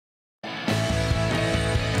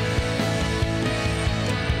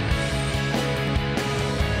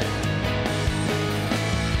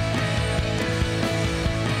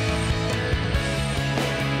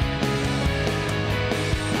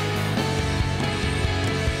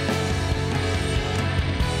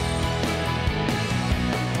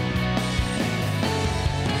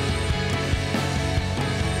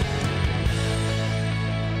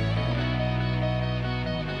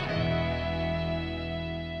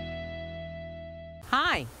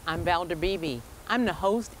Hi, I'm Valder Beebe. I'm the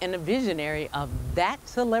host and the visionary of That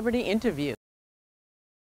Celebrity Interview.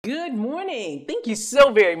 Good morning. Thank you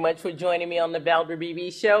so very much for joining me on the Valder Beebe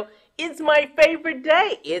Show. It's my favorite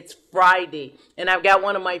day. It's Friday, and I've got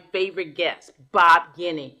one of my favorite guests, Bob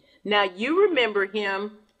Guiney. Now, you remember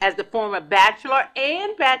him as the former Bachelor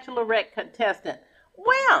and Bachelorette contestant.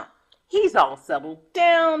 Well, he's all settled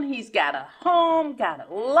down. He's got a home, got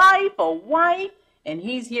a life, a wife, and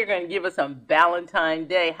he's here going to give us some Valentine's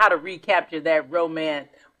Day, how to recapture that romance.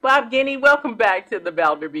 Bob Guiney, welcome back to the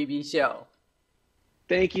Valder Beebe Show.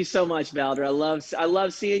 Thank you so much, Valder. I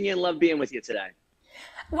love seeing you and love being with you today.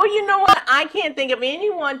 Well, you know what? I can't think of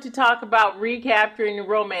anyone to talk about recapturing the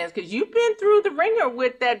romance because you've been through the ringer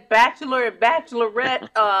with that Bachelor and Bachelorette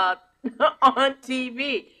on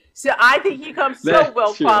TV. So I think you come so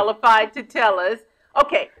well qualified to tell us.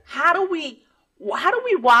 Okay, how do we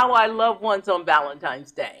wow our loved ones on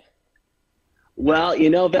Valentine's Day? Well, you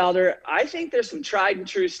know, Valder, I think there's some tried and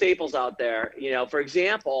true staples out there. You know, for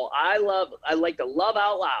example, I like to love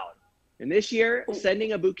out loud. And this year,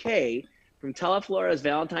 sending a bouquet from Teleflora's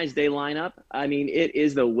Valentine's Day lineup, I mean, it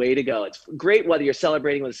is the way to go. It's great whether you're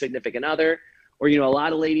celebrating with a significant other or, you know, a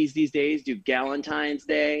lot of ladies these days do Galentine's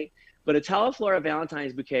Day. But a Teleflora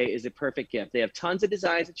Valentine's bouquet is a perfect gift. They have tons of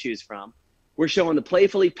designs to choose from. We're showing the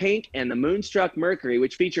Playfully Pink and the Moonstruck Mercury,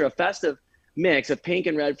 which feature a festive mix of pink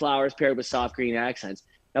and red flowers paired with soft green accents.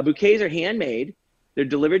 Now, bouquets are handmade. They're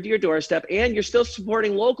delivered to your doorstep, and you're still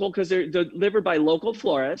supporting local because they're delivered by local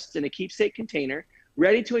florists in a keepsake container,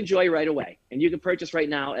 ready to enjoy right away. And you can purchase right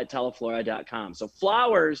now at teleflora.com. So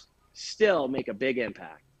flowers still make a big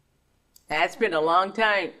impact. That's been a long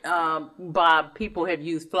time, Bob. People have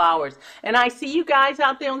used flowers. And I see you guys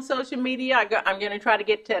out there on social media. I'm going to try to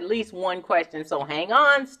get to at least one question. So hang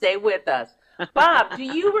on, stay with us. Bob, what do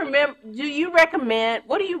you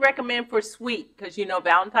recommend for sweet? Because, you know,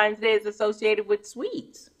 Valentine's Day is associated with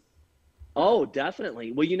sweets. Oh,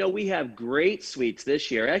 definitely. Well, you know, we have great sweets this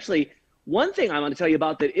year. Actually, one thing I want to tell you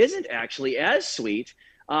about that isn't actually as sweet,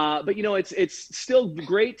 but, you know, it's still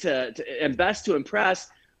great and best to impress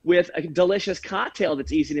with a delicious cocktail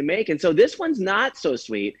that's easy to make. And so this one's not so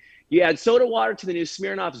sweet. You add soda water to the new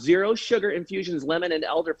Smirnoff Zero Sugar Infusions Lemon and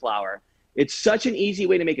Elderflower. It's such an easy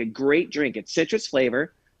way to make a great drink. It's citrus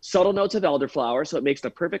flavor, subtle notes of elderflower, so it makes the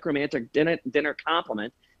perfect romantic dinner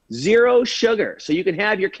complement. Zero sugar, so you can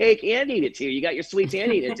have your cake and eat it too. You got your sweets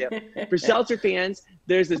and eat it too. For seltzer fans,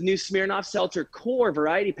 there's this new Smirnoff Seltzer Core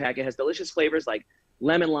variety pack. It has delicious flavors like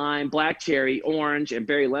lemon lime, black cherry, orange, and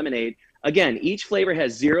berry lemonade. Again, each flavor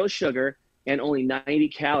has zero sugar and only 90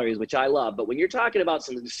 calories, which I love. But when you're talking about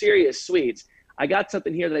some serious sweets, I got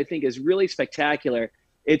something here that I think is really spectacular.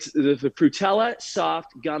 It's the Frutella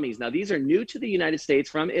Soft Gummies. Now, these are new to the United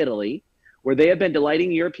States from Italy, where they have been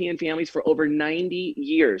delighting European families for over 90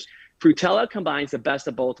 years. Frutella combines the best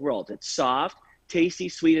of both worlds. It's soft, tasty,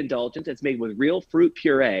 sweet indulgence. It's made with real fruit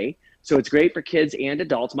puree, so it's great for kids and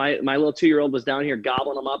adults. My little 2-year-old was down here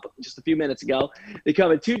gobbling them up just a few minutes ago. They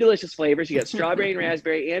come in 2 delicious flavors. You got strawberry and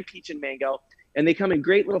raspberry and peach and mango. And they come in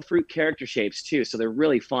great little fruit character shapes, too, so they're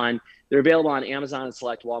really fun. They're available on Amazon and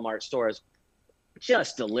select Walmart stores.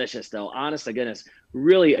 Just delicious, though. Honest to goodness,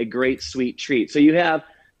 really a great sweet treat. So you have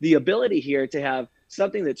the ability here to have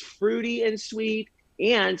something that's fruity and sweet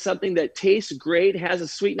and something that tastes great, has a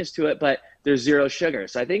sweetness to it, but there's zero sugar.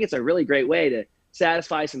 So I think it's a really great way to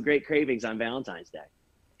satisfy some great cravings on Valentine's Day.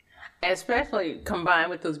 Especially combined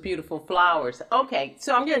with those beautiful flowers. Okay,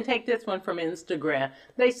 so I'm going to take this one from Instagram.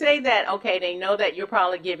 They say that, okay, they know that you're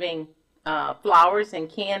probably giving flowers and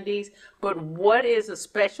candies, but what is a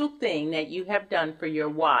special thing that you have done for your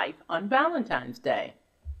wife on Valentine's Day?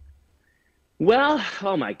 Well,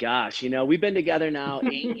 oh my gosh, you know, we've been together now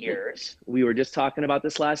 8 years. We were just talking about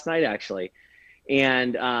this last night, actually.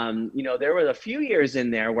 And, you know, there were a few years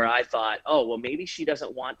in there where I thought, oh, well, maybe she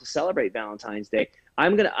doesn't want to celebrate Valentine's Day.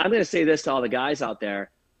 I'm gonna say this to all the guys out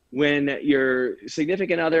there. When your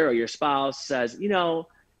significant other or your spouse says, you know,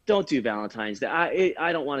 don't do Valentine's Day,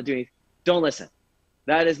 I don't want to do anything, don't listen.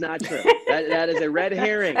 That is not true. That is a red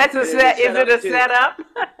herring. That's a set. Is it a setup?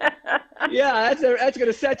 Yeah, that's going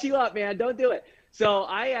to set you up, man. Don't do it. So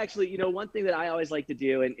I actually, you know, one thing that I always like to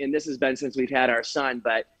do, and this has been since we've had our son,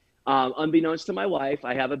 but unbeknownst to my wife,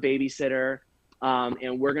 I have a babysitter,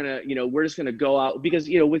 and we're just gonna go out because,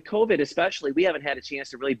 you know, with COVID especially, we haven't had a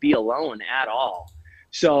chance to really be alone at all.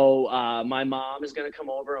 So my mom is gonna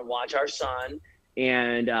come over and watch our son.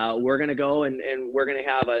 And we're going to go and we're going to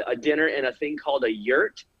have a dinner in a thing called a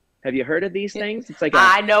yurt. Have you heard of these things? It's like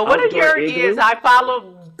I know what a yurt is. I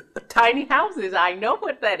follow tiny houses. I know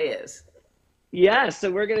what that is. Yeah,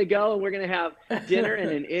 so we're going to go and we're going to have dinner in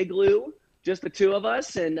an igloo. just the two of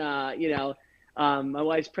us, and my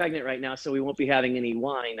wife's pregnant right now, so we won't be having any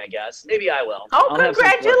wine, I guess. Maybe I will. Oh,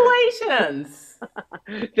 congratulations!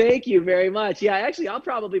 Thank you very much. Yeah, actually, I'll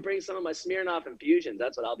probably bring some of my Smirnoff infusions.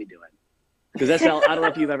 That's what I'll be doing. Because I don't know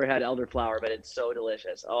if you've ever had elderflower, but it's so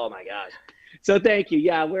delicious. Oh my gosh. So thank you.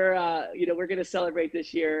 Yeah, we're going to celebrate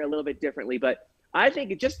this year a little bit differently, but I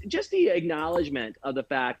think just the acknowledgement of the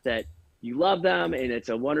fact that you love them, and it's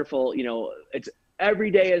a wonderful, it's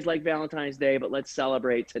every day is like Valentine's Day, but let's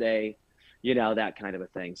celebrate today, that kind of a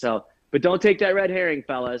thing. So, but don't take that red herring,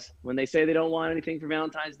 fellas. When they say they don't want anything for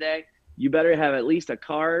Valentine's Day, you better have at least a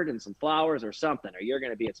card and some flowers or something, or you're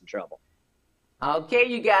going to be in some trouble. Okay,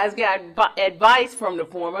 you guys got advice from the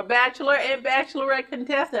former Bachelor and Bachelorette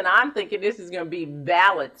contestant. I'm thinking this is going to be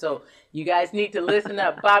valid, so you guys need to listen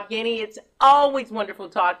up. Bob Guiney, it's always wonderful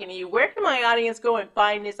talking to you. Where can my audience go and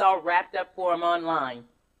find this all wrapped up for them online?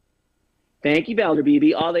 Thank you, Valder,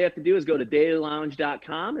 Beebe. All they have to do is go to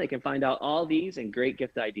dailylounge.com. They can find out all these and great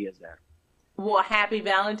gift ideas there. Well, happy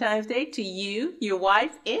Valentine's Day to you, your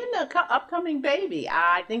wife, and the upcoming baby.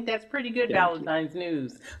 I think that's pretty good Valentine's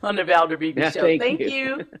news on the Valder Beebe Show. Thank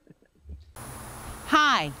you.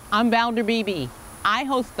 Hi, I'm Valder Beebe. I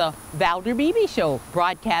host the Valder Beebe Show,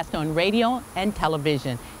 broadcast on radio and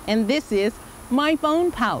television. And this is my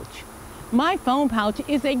phone pouch. My phone pouch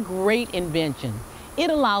is a great invention.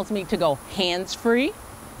 It allows me to go hands-free,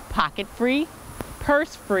 pocket-free,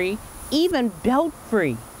 purse-free, even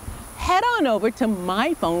belt-free. Head on over to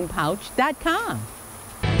myphonepouch.com.